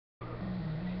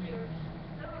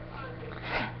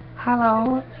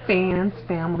Hello, fans,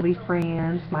 family,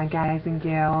 friends, my guys and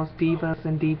gals, divas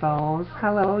and divos.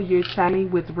 Hello, you're chatting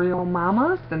with Real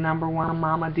Mamas, the #1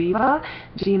 Mama Diva,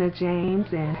 Gina James,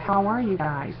 and how are you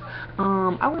guys?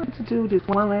 I wanted to do this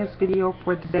one last video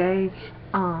for today,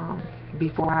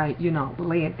 before I,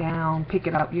 lay it down, pick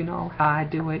it up, how I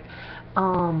do it.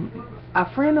 A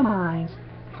friend of mine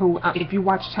who, if you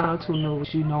watch Channel 2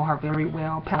 News, you know her very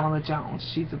well, Pamela Jones.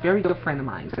 She's a very good friend of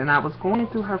mine, and I was going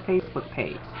through her Facebook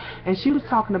page, and she was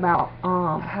talking about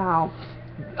how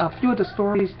a few of the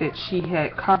stories that she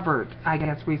had covered, I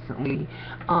guess recently,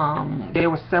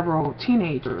 there were several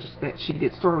teenagers that she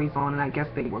did stories on, and I guess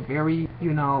they were very,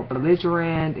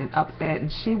 belligerent and upset,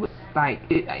 and she was like,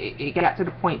 it got to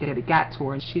the point that it got to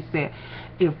her, and she said,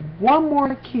 if one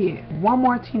more kid, one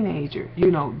more teenager,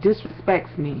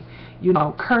 disrespects me,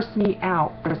 curse me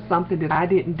out for something that I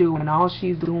didn't do, and all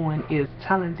she's doing is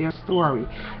telling their story,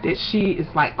 that she is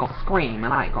like gonna scream and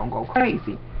like gonna go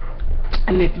crazy.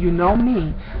 And if you know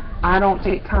me, I don't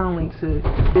take kindly to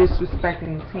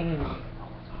disrespecting teens.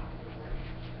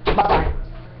 Bye-bye.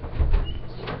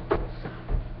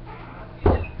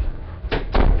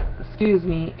 Excuse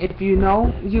me. If you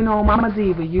know Mama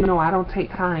Diva, I don't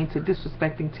take kind to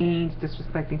disrespecting teens,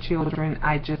 disrespecting children.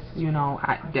 I just,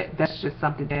 that's just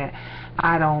something that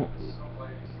I don't,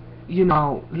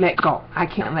 let go. I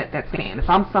can't let that stand. If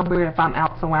I'm somewhere, if I'm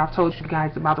out somewhere, I've told you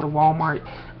guys about the Walmart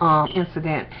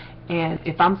incident. And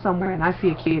if I'm somewhere and I see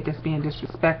a kid that's being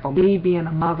disrespectful, me being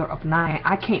a mother of 9,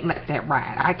 I can't let that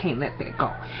ride. I can't let that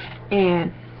go.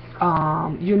 And,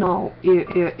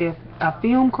 if a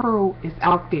film crew is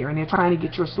out there and they're trying to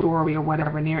get your story or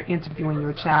whatever and they're interviewing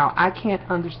your child, I can't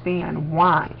understand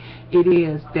why it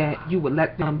is that you would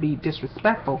let them be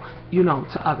disrespectful,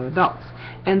 to other adults.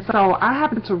 And so I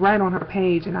happened to write on her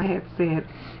page, and I had said,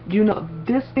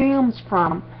 this stems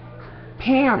from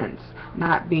parents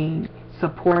not being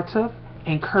supportive,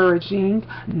 encouraging,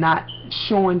 not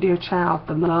showing their child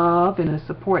the love and the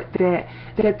support that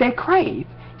they crave.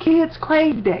 Kids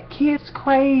crave that. Kids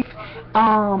crave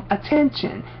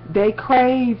attention. They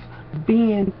crave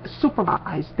being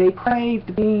supervised. They crave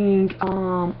being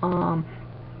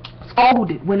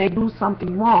scolded when they do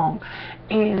something wrong.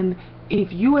 And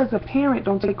if you as a parent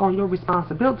don't take on your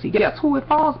responsibility, guess who it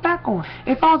falls back on?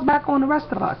 It falls back on the rest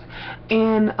of us.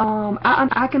 And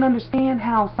I can understand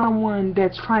how someone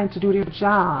that's trying to do their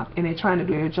job, and they're trying to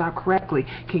do their job correctly,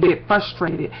 can get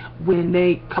frustrated when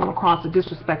they come across a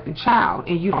disrespecting child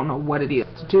and you don't know what it is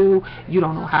to do, you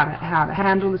don't know how to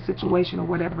handle the situation or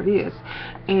whatever it is.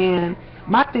 And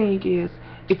my thing is,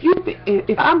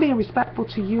 if I'm being respectful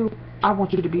to you, I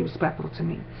want you to be respectful to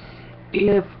me.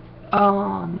 If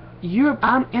I'm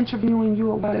interviewing you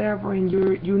or whatever, and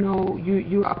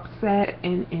you're upset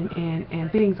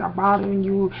and things are bothering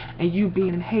you and you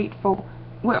being hateful,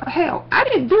 well, hell, I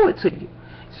didn't do it to you,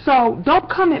 so don't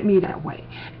come at me that way.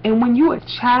 And when you're a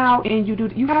child and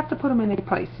you have to put them in their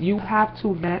place. You have to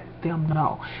let them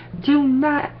know. Do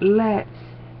not let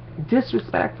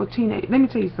disrespectful teenage. Let me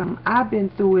tell you something. I've been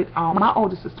through it all. My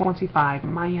oldest is 25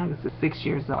 and my youngest is 6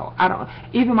 years old.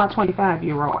 Even my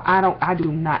 25-year-old, I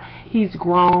do not. He's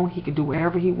grown. He can do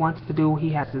whatever he wants to do. He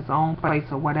has his own place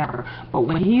or whatever. But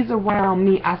when he's around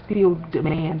me, I still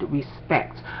demand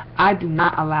respect. I do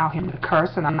not allow him to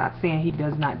curse, and I'm not saying he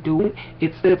does not do it.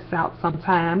 It slips out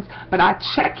sometimes, but I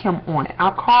check him on it.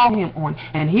 I'll call him on it,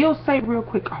 and he'll say real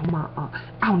quick, "Oh,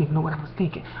 I don't even know what I was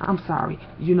thinking. I'm sorry.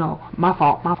 My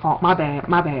fault, my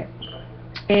bad."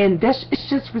 And it's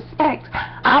just respect.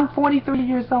 I'm 43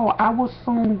 years old. I will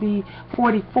soon be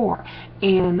 44,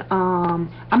 and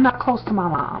I'm not close to my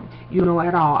mom,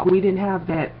 at all. We didn't have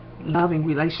that loving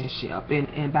relationship,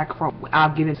 and back and forth. I'll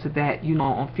get into that,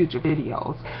 on future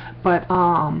videos. But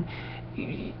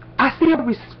I still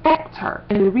respect her,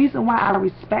 and the reason why I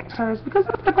respect her is because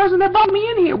it's the person that brought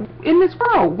me in here, in this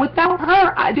world. Without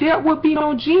her, there would be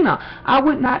no Gina. I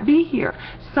would not be here.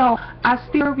 So I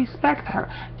still respect her,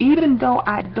 even though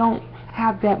I don't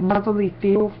have that motherly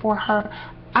feel for her.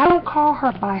 I don't call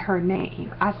her by her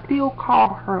name. I still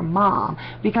call her Mom,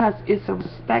 because it's a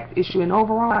respect issue. And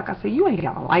overall, like I said, you ain't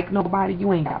got to like nobody.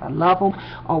 You ain't got to love them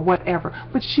or whatever.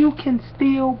 But you can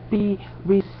still be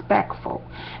respectful.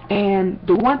 And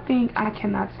the one thing I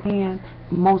cannot stand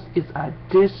most is a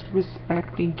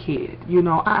disrespecting kid.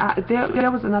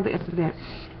 There was another incident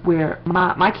where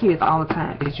my kids all the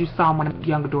time, as you saw my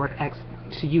younger daughter asked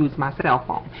to use my cell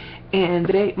phone, and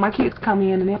my kids come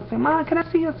in and they'll say, "Mom, can I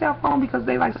see your cell phone?" Because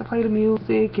they like to play the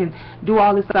music and do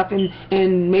all this stuff,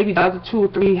 and maybe the other 2 or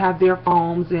 3 have their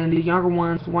phones, and the younger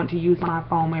ones want to use my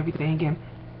phone and everything. And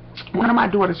one of my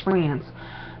daughter's friends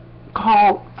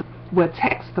called would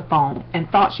text the phone and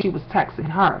thought she was texting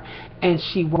her, and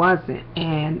she wasn't.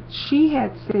 And she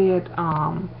had said,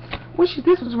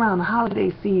 this was around the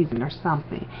holiday season or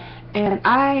something, and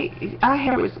I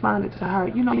had responded to her,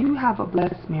 you know, you have a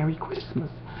blessed Merry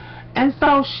Christmas. And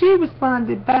so she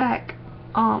responded back,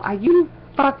 are you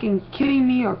fucking kidding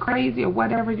me or crazy or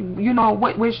whatever? You know,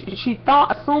 she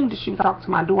assumed that she was talking to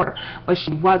my daughter, but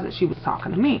she wasn't. She was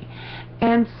talking to me.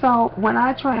 And so when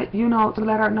I tried, you know, to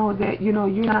let her know that, you know,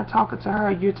 you're not talking to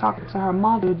her, you're talking to her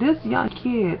mother, this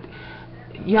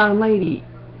young lady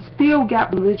still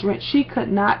got belligerent. She could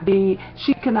not be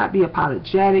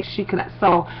apologetic. She could not.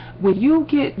 So when you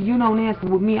get, you know, nasty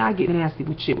with me, I get nasty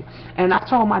with you. And I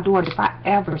told my daughter, if I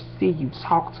ever see you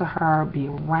talk to her, be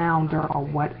around her or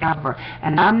whatever,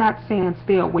 and I'm not saying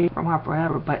stay away from her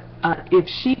forever, but if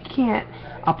she can't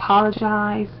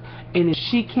apologize, and if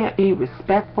she can't be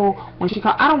respectful when she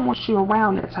comes, I don't want you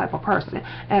around that type of person.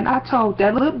 And I told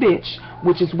that little bitch,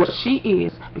 which is what she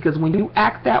is, because when you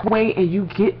act that way and you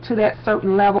get to that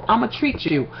certain level, I'm going to treat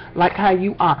you like how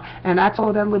you are. And I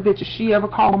told that little bitch, if she ever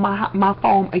calls my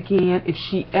phone again, if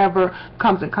she ever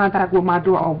comes in contact with my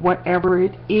daughter or whatever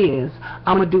it is,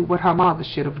 I'm going to do what her mother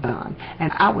should have done.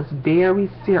 And I was very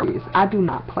serious. I do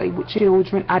not play with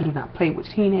children. I do not play with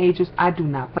teenagers. I do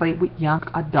not play with young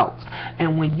adults.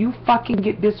 And when you fucking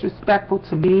get disrespectful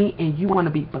to me and you want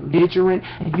to be belligerent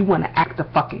and you want to act a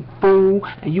fucking fool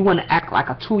and you want to act like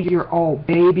a 2-year-old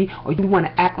baby or you want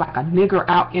to act like a nigger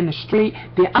out in the street,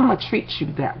 then I'm going to treat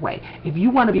you that way. If you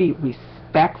want to be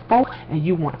respectful and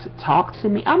you want to talk to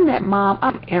me, I'm that mom.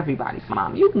 I'm everybody's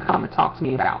mom. You can come and talk to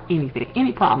me about anything,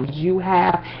 any problems you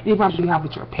have, any problems you have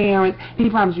with your parents, any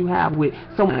problems you have with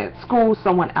someone at school,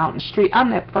 someone out in the street. I'm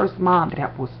that first mom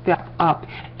that will step up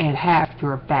and have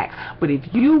your back. But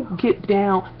if you get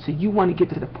down to you want to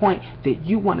get to the point that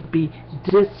you want to be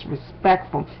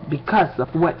disrespectful because of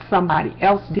what somebody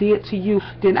else did to you,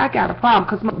 then I got a problem,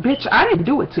 because bitch, I didn't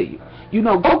do it to you. You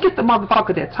know, go get the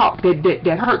motherfucker that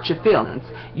hurt your feelings.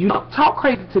 You know, talk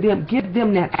crazy to them. Give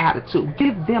them that attitude.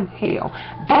 Give them hell.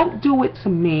 Don't do it to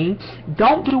me.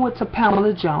 Don't do it to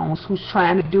Pamela Jones, who's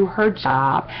trying to do her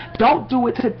job. Don't do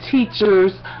it to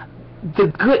teachers,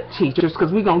 the good teachers,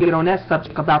 because we're going to get on that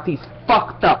subject about these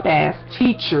fucked up ass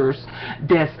teachers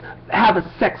that's having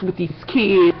sex with these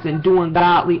kids and doing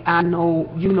godly, I know,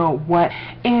 you know what,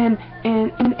 and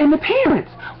the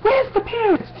parents. Where's the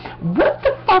parents? What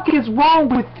the fuck is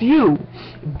wrong with you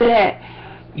that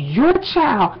your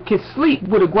child can sleep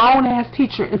with a grown-ass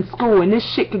teacher in school and this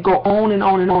shit could go on and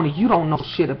on and on and you don't know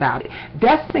shit about it?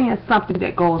 That's saying something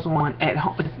that goes on at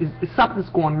home. Something's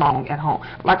going wrong at home.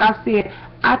 Like I said,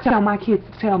 I tell my kids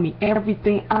to tell me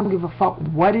everything. I don't give a fuck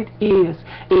what it is,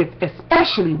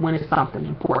 especially when it's something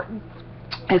important.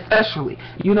 Especially,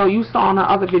 you know, you saw in the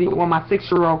other video where my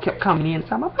 6-year-old kept coming in and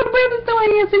saying, my brother's doing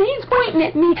this and he's pointing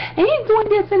at me and he's doing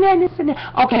this and that and this and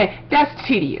that. Okay, that's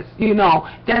tedious, you know,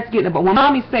 that's getting it. But when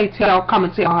mommy say come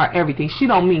and tell her everything, she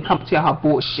don't mean come tell her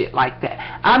bullshit like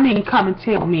that. I mean come and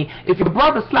tell me. If your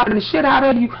brother's slapping the shit out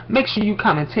of you, make sure you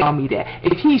come and tell me that.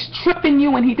 If he's tripping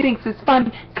you and he thinks it's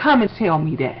funny, come and tell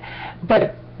me that.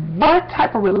 But what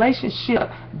type of relationship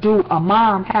do a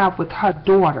mom have with her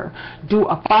daughter? Do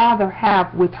a father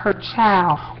have with her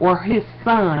child or his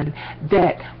son,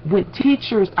 that when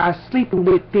teachers are sleeping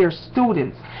with their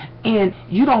students and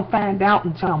you don't find out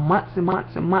until months and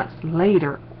months and months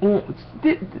later?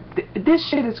 This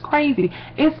shit is crazy.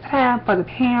 It's time for the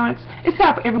parents. It's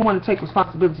time for everyone to take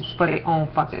responsibilities for their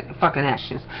own fucking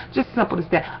actions. Just simple as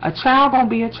that. A child gonna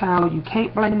be a child. You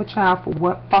can't blame a child for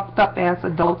what fucked up ass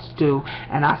adults do.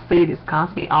 And I say this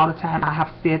constantly all the time. I have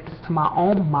said this to my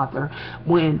own mother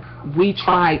when we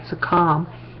tried to come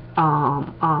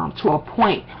to a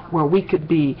point where we could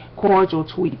be cordial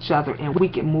to each other and we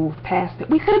could move past it.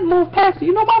 We couldn't move past it.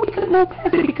 You know why we couldn't move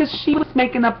past it? Because she was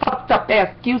making up fucked up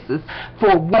ass excuses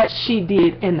for what she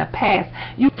did in the past.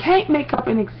 You can't make up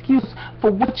an excuse for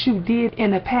what you did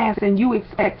in the past and you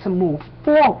expect to move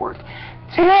forward.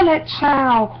 Tell that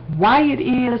child why it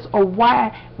is or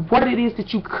what it is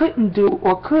that you couldn't do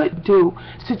or could do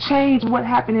to change what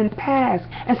happened in the past,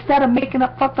 instead of making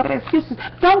up fucked up excuses.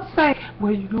 Don't say,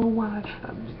 well, you know what,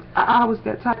 I was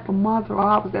that type of mother or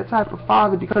I was that type of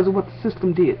father because of what the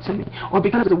system did to me or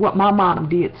because of what my mom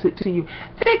did to you.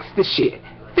 Fix the shit.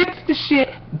 Fix the shit.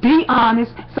 Be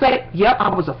honest. Say, yep,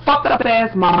 I was a fucked up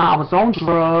ass mama. I was on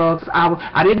drugs.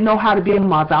 I didn't know how to be a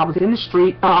mother. I was in the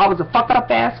street. I was a fucked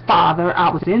up ass father. I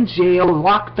was in jail,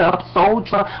 locked up, sold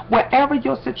drugs. Whatever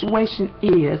your situation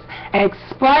is,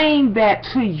 explain that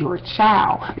to your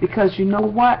child. Because you know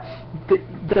what?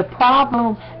 The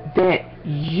problem that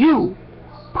you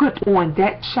put on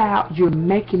that child, you're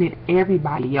making it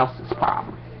everybody else's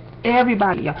problem.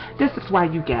 Everybody else. This is why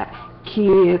you got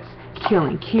kids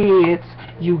killing kids.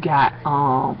 You got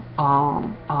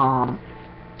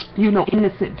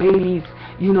innocent babies,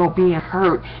 being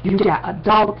hurt. You got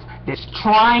adults that's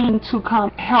trying to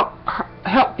come help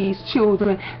these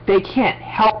children. They can't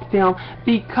help them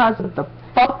because of the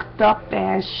fucked up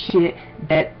ass shit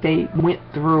that they went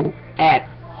through at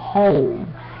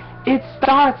home. It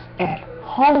starts at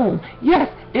home. Yes,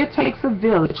 it takes a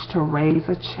village to raise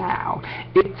a child.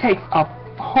 It takes a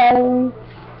whole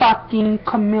fucking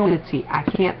community, I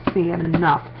can't say it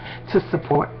enough, to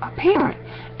support a parent.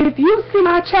 If you see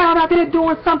my child out there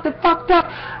doing something fucked up,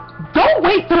 don't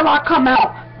wait till I come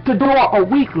out the door a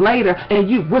week later and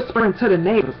you whispering to the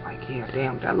neighbors like, yeah,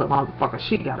 damn, that little motherfucker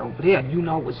she got over there,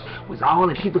 was all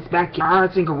in people's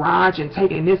backyards and garage and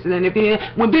taking this and then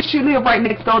when bitch you live right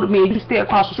next door to me and you stay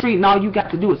across the street and all you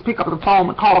got to do is pick up the phone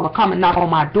and call or come and knock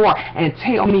on my door and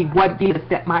tell me what it is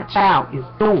that my child is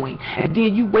doing, and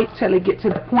then you wait till it get to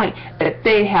the point that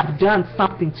they have done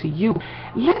something to you.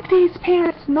 Let these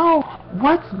parents know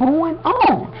what's going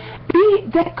on. Be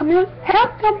that community,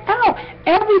 help them out.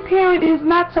 Every parent is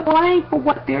not to blame for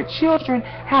what their children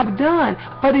have done,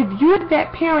 but if you're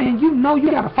that parent and you know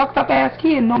you got a fucked up ass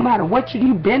kid, no matter what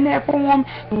you've been there for them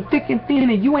through thick and thin,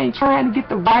 and you ain't trying to get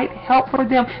the right help for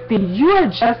them, then you're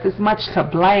just as much to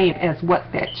blame as what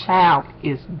that child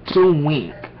is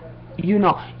doing. You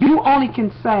only can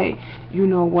say,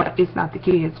 what, it's not the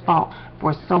kid's fault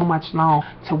for so much long,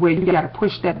 to where you got to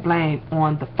push that blame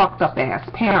on the fucked up ass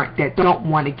parent that don't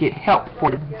want to get help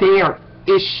for their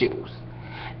issues.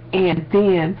 And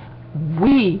then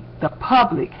we, the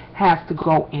public, has to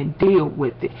go and deal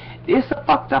with it. It's a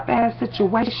fucked up ass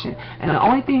situation, and the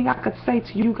only thing I could say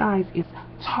to you guys is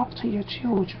talk to your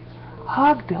children.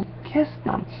 Hug them, kiss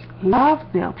them, love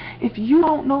them. If you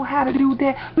don't know how to do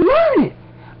that, learn it.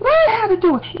 Learn how to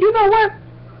do it. You know what?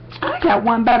 I got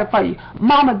one better for you.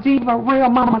 Momma, Diva, Real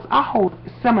Mamas. I hold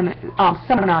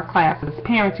seminar classes,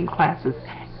 parenting classes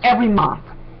every month.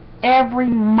 Every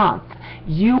month.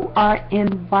 You are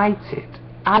invited.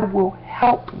 I will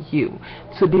help you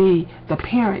to be the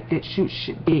parent that you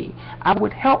should be. I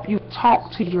would help you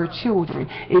talk to your children.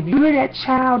 If you're that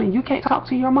child and you can't talk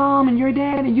to your mom and your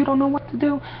dad and you don't know what to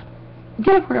do,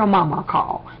 give Real Mama a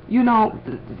call. You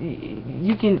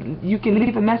can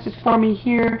leave a message for me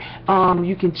here.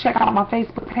 You can check out my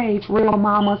Facebook page, Real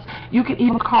Mamas. You can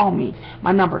even call me.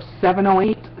 My number is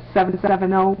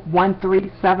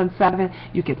 708-770-1377.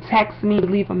 You can text me,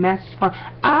 leave a message for.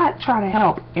 I try to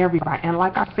help everybody. And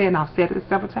like I said, and I've said it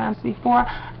several times before,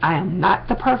 I am not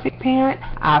the perfect parent.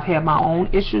 I've had my own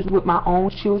issues with my own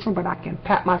children, but I can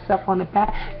pat myself on the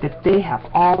back that they have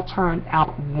all turned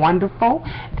out wonderful.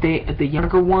 The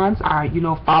younger ones are,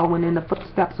 following in the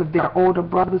footsteps of their older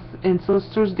brothers and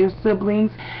sisters, their siblings,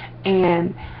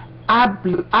 and I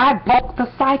broke the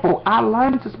cycle. I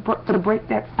learned to break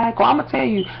that cycle. I'm going to tell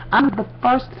you, I'm the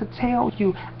first to tell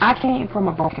you, I came from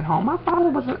a broken home. My father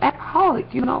was an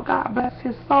alcoholic, God bless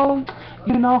his soul.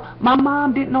 My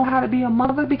mom didn't know how to be a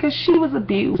mother because she was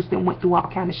abused and went through all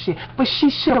kind of shit. But she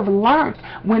should have learned.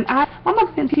 My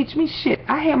mother didn't teach me shit.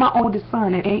 I had my oldest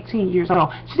son at 18 years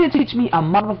old. She didn't teach me a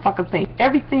motherfucking thing.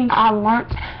 Everything I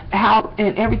learned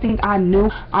and everything I knew,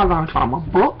 I learned from a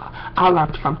book, I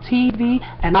learned from TV,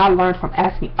 and I learned from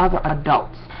asking other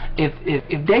adults. If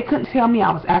they couldn't tell me,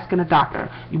 I was asking a doctor.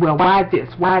 Well, why this?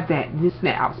 Why that? This and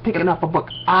that. I was picking up a book.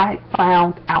 I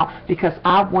found out because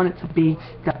I wanted to be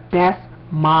the best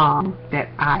mom that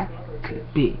I could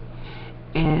be.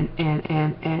 And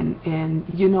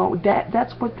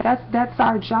that's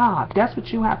our job. That's what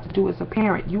you have to do as a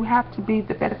parent. You have to be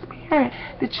the best parent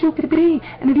that you could be.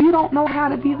 And if you don't know how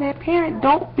to be that parent,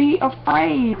 don't be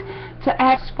afraid to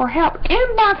ask for help.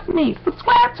 Inbox me.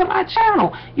 Subscribe to my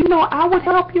channel. I would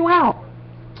help you out.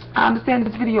 I understand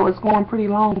this video is going pretty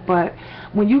long, but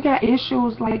when you got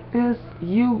issues like this,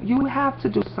 you have to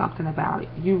do something about it.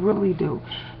 You really do.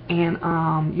 And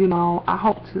I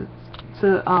hope to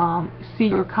see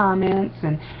your comments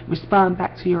and respond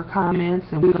back to your comments,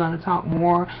 and we're going to talk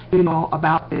more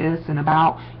about this and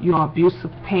about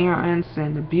abusive parents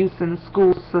and abuse in the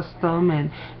school system,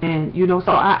 and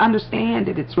so I understand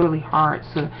that it's really hard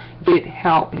to get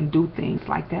help and do things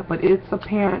like that, but it's a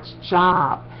parent's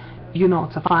job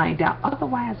to find out.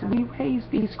 Otherwise we raise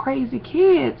these crazy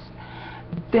kids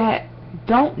that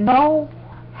don't know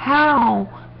how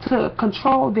to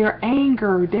control their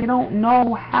anger. They don't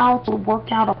know how to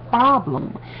work out a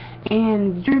problem,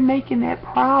 and you're making that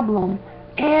problem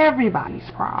everybody's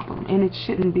problem, and it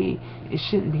shouldn't be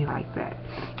like that.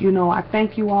 You know, I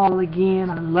thank you all again.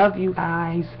 I love you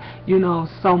guys, you know,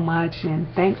 so much, and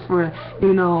thanks for,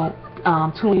 you know,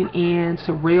 tuning in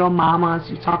to Real Mamas.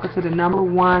 You're talking to the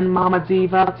 #1 Mama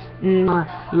Diva.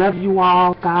 Love you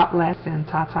all. God bless, and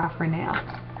ta-ta for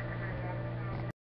now.